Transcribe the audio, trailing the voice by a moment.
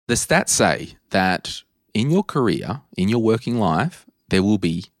The stats say that in your career, in your working life, there will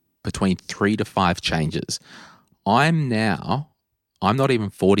be between 3 to 5 changes. I'm not even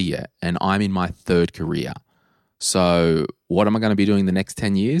 40 yet, and I'm in my 3rd career. So what am I going to be doing the next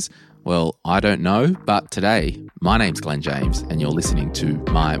 10 years? Well, I don't know, but today, my name's Glenn James, and you're listening to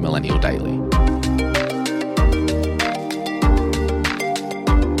My Millennial Daily.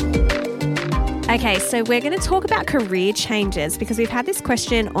 Okay, so we're going to talk about career changes because we've had this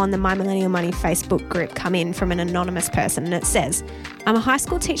question on the My Millennial Money Facebook group come in from an anonymous person, and it says, I'm a high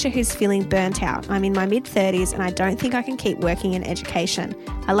school teacher who's feeling burnt out. I'm in my mid-30s and I don't think I can keep working in education.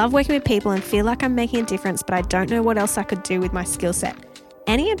 I love working with people and feel like I'm making a difference, but I don't know what else I could do with my skill set.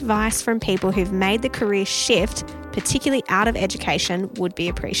 Any advice from people who've made the career shift, particularly out of education, would be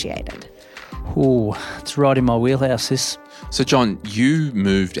appreciated. Ooh, it's right in my wheelhouse, this. So, John, you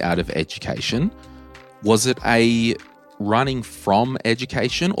moved out of education. Was it a running from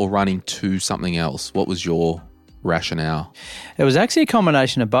education or running to something else? What was your rationale? It was actually a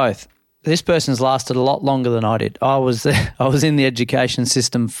combination of both. This person's lasted a lot longer than I did. I was in the education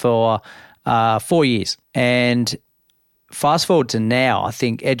system for 4 years, and fast forward to now, I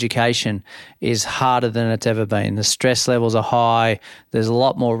think education is harder than it's ever been. The stress levels are high. There's a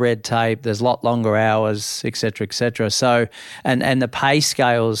lot more red tape. There's a lot longer hours, et cetera, et cetera. So, and the pay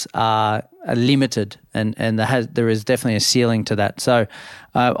scales are limited, and there is definitely a ceiling to that. So,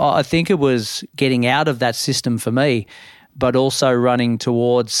 I think it was getting out of that system for me, but also running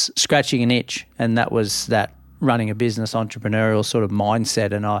towards scratching an itch, and that was that running a business, entrepreneurial sort of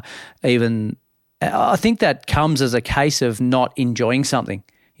mindset. And I think that comes as a case of not enjoying something.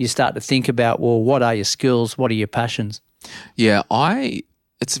 You start to think about, well, what are your skills? What are your passions? Yeah,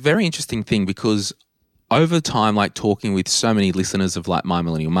 it's a very interesting thing because over time, like talking with so many listeners of like My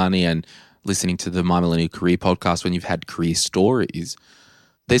Millennial Money and listening to the My Millennial Career podcast when you've had career stories,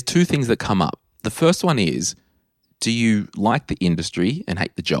 there's 2 things that come up. The first one is, do you like the industry and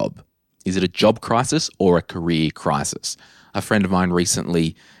hate the job? Is it a job crisis or a career crisis? A friend of mine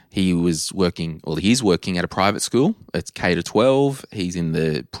recently, he's working at a private school. It's K to 12. He's in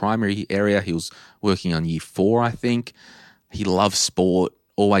the primary area. He was working on year 4, I think. He loves sport,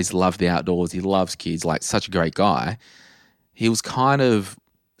 always loved the outdoors. He loves kids, like such a great guy. He was kind of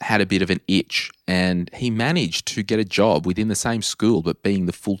had a bit of an itch, and he managed to get a job within the same school, but being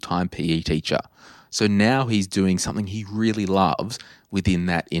the full-time PE teacher. So now he's doing something he really loves within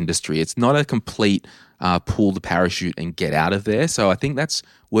that industry. It's not a complete pull the parachute and get out of there. So I think that's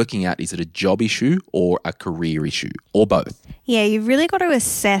working out, is it a job issue or a career issue or both? Yeah, you've really got to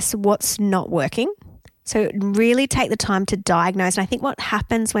assess what's not working. So really take the time to diagnose. And I think what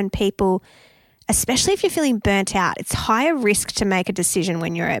happens when people, especially if you're feeling burnt out, it's higher risk to make a decision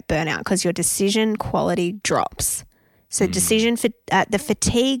when you're at burnout because your decision quality drops. So the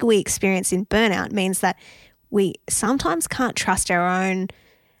fatigue we experience in burnout means that we sometimes can't trust our own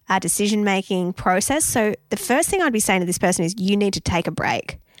decision-making process. So the first thing I'd be saying to this person is you need to take a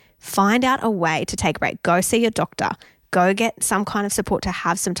break. Find out a way to take a break. Go see your doctor. Go get some kind of support to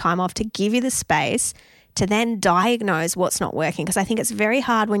have some time off, to give you the space to then diagnose what's not working. Because I think it's very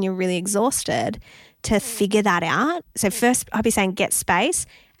hard when you're really exhausted to figure that out. So first I'd be saying get space.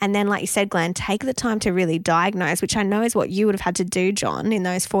 And then, like you said, Glenn, take the time to really diagnose, which I know is what you would have had to do, John, in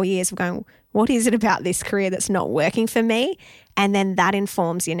those 4 years of going, what is it about this career that's not working for me? And then that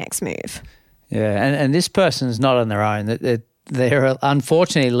informs your next move. Yeah, and this person's not on their own. They're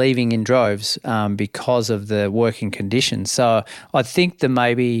unfortunately leaving in droves because of the working conditions. So I think that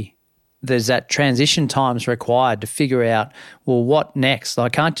maybe there's that transition times required to figure out, well, what next? I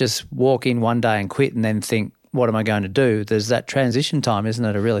can't just walk in one day and quit and then think, what am I going to do? There's that transition time, isn't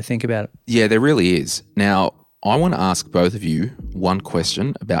there, to really think about it? Yeah, there really is. Now, I want to ask both of you one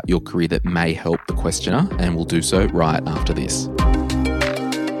question about your career that may help the questioner, and we'll do so right after this.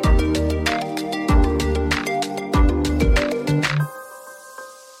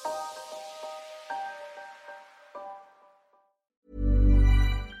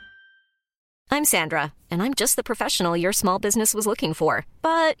 I'm Sandra, and I'm just the professional your small business was looking for.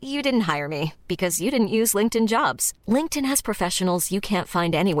 But you didn't hire me because you didn't use LinkedIn Jobs. LinkedIn has professionals you can't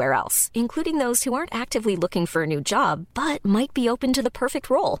find anywhere else, including those who aren't actively looking for a new job, but might be open to the perfect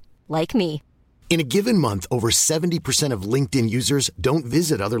role, like me. In a given month, over 70% of LinkedIn users don't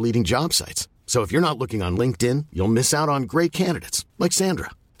visit other leading job sites. So if you're not looking on LinkedIn, you'll miss out on great candidates like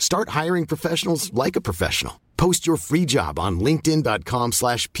Sandra. Start hiring professionals like a professional. Post your free job on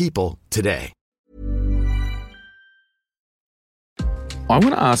linkedin.com/people today. I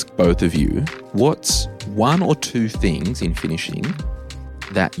want to ask both of you, what's 1 or 2 things in finishing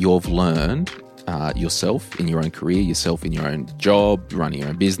that you've learned yourself in your own career, yourself in your own job, running your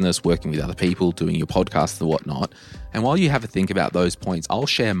own business, working with other people, doing your podcasts and whatnot. And while you have a think about those points, I'll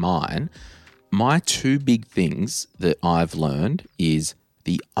share mine. My two big things that I've learned is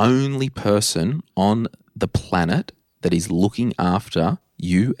the only person on the planet that is looking after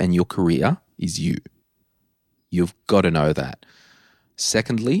you and your career is you. You've got to know that.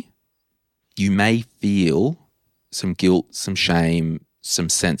 Secondly, you may feel some guilt, some shame, some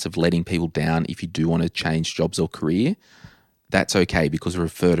sense of letting people down if you do want to change jobs or career. That's okay, because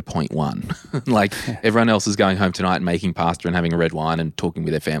refer to point one. Everyone else is going home tonight and making pasta and having a red wine and talking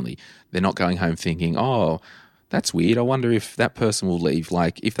with their family. They're not going home thinking, oh, that's weird. I wonder if that person will leave.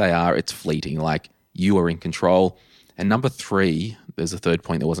 If they are, it's fleeting. You are in control. And number three, there's a third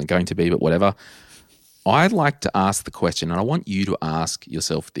point that wasn't going to be, but whatever. I'd like to ask the question, and I want you to ask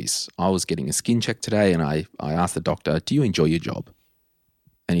yourself this. I was getting a skin check today and I asked the doctor, do you enjoy your job?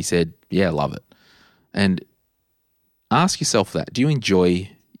 And he said, yeah, I love it. And ask yourself that. Do you enjoy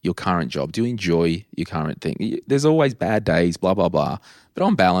your current job? Do you enjoy your current thing? There's always bad days, blah, blah, blah. But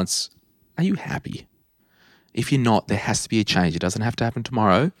on balance, are you happy? If you're not, there has to be a change. It doesn't have to happen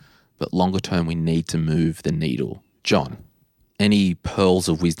tomorrow, but longer term, we need to move the needle. John, any pearls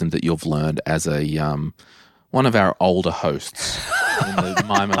of wisdom that you've learned as a one of our older hosts in the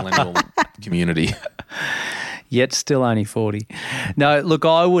My Millennial community? Yet still only 40. No, look,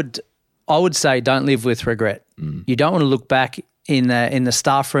 I would say don't live with regret. You don't want to look back in the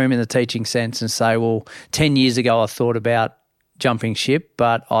staff room in the teaching sense and say, well, 10 years ago I thought about jumping ship,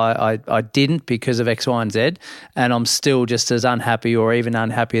 but I didn't because of X, Y, and Z, and I'm still just as unhappy or even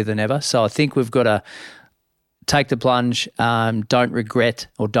unhappier than ever. So I think we've got to take the plunge, don't regret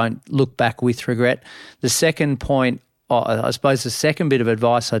or don't look back with regret. The second point, I suppose the second bit of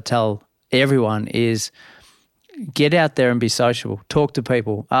advice I tell everyone is get out there and be sociable. Talk to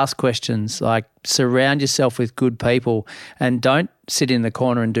people, ask questions, surround yourself with good people and don't sit in the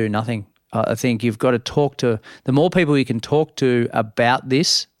corner and do nothing. I think you've got to talk to – the more people you can talk to about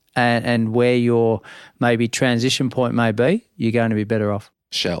this and where your maybe transition point may be, you're going to be better off.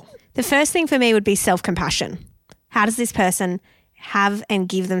 Shell. The first thing for me would be self-compassion. How does this person have and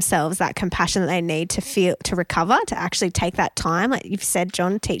give themselves that compassion that they need to feel, to recover, to actually take that time? Like you've said,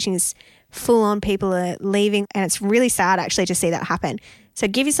 John, teaching is full on, people are leaving, and it's really sad actually to see that happen. So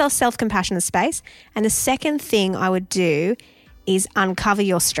give yourself self-compassion and space. And the second thing I would do is uncover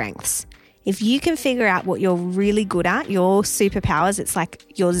your strengths. If you can figure out what you're really good at, your superpowers, it's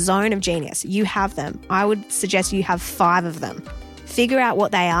like your zone of genius. You have them. I would suggest you have 5 of them. Figure out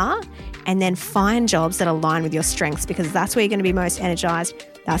what they are and then find jobs that align with your strengths, because that's where you're going to be most energized.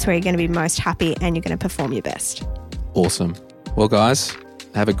 That's where you're going to be most happy and you're going to perform your best. Awesome. Well, guys,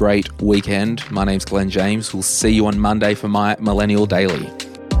 have a great weekend. My name's Glenn James. We'll see you on Monday for My Millennial Daily.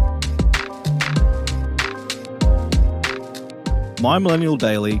 My Millennial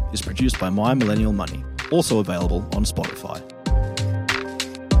Daily is produced by My Millennial Money, also available on Spotify.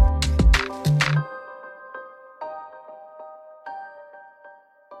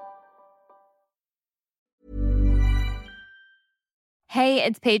 Hey,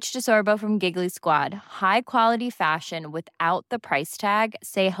 it's Paige DeSorbo from Giggly Squad. High quality fashion without the price tag.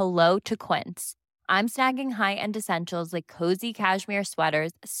 Say hello to Quince. I'm snagging high-end essentials like cozy cashmere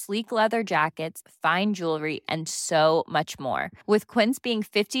sweaters, sleek leather jackets, fine jewelry, and so much more. With Quince being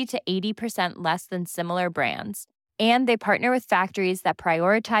 50 to 80% less than similar brands. And they partner with factories that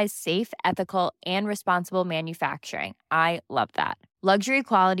prioritize safe, ethical, and responsible manufacturing. I love that. Luxury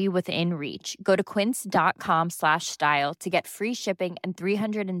quality within reach. Go to quince.com/style to get free shipping and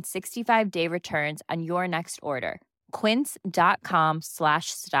 365-day returns on your next order.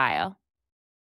 Quince.com/style.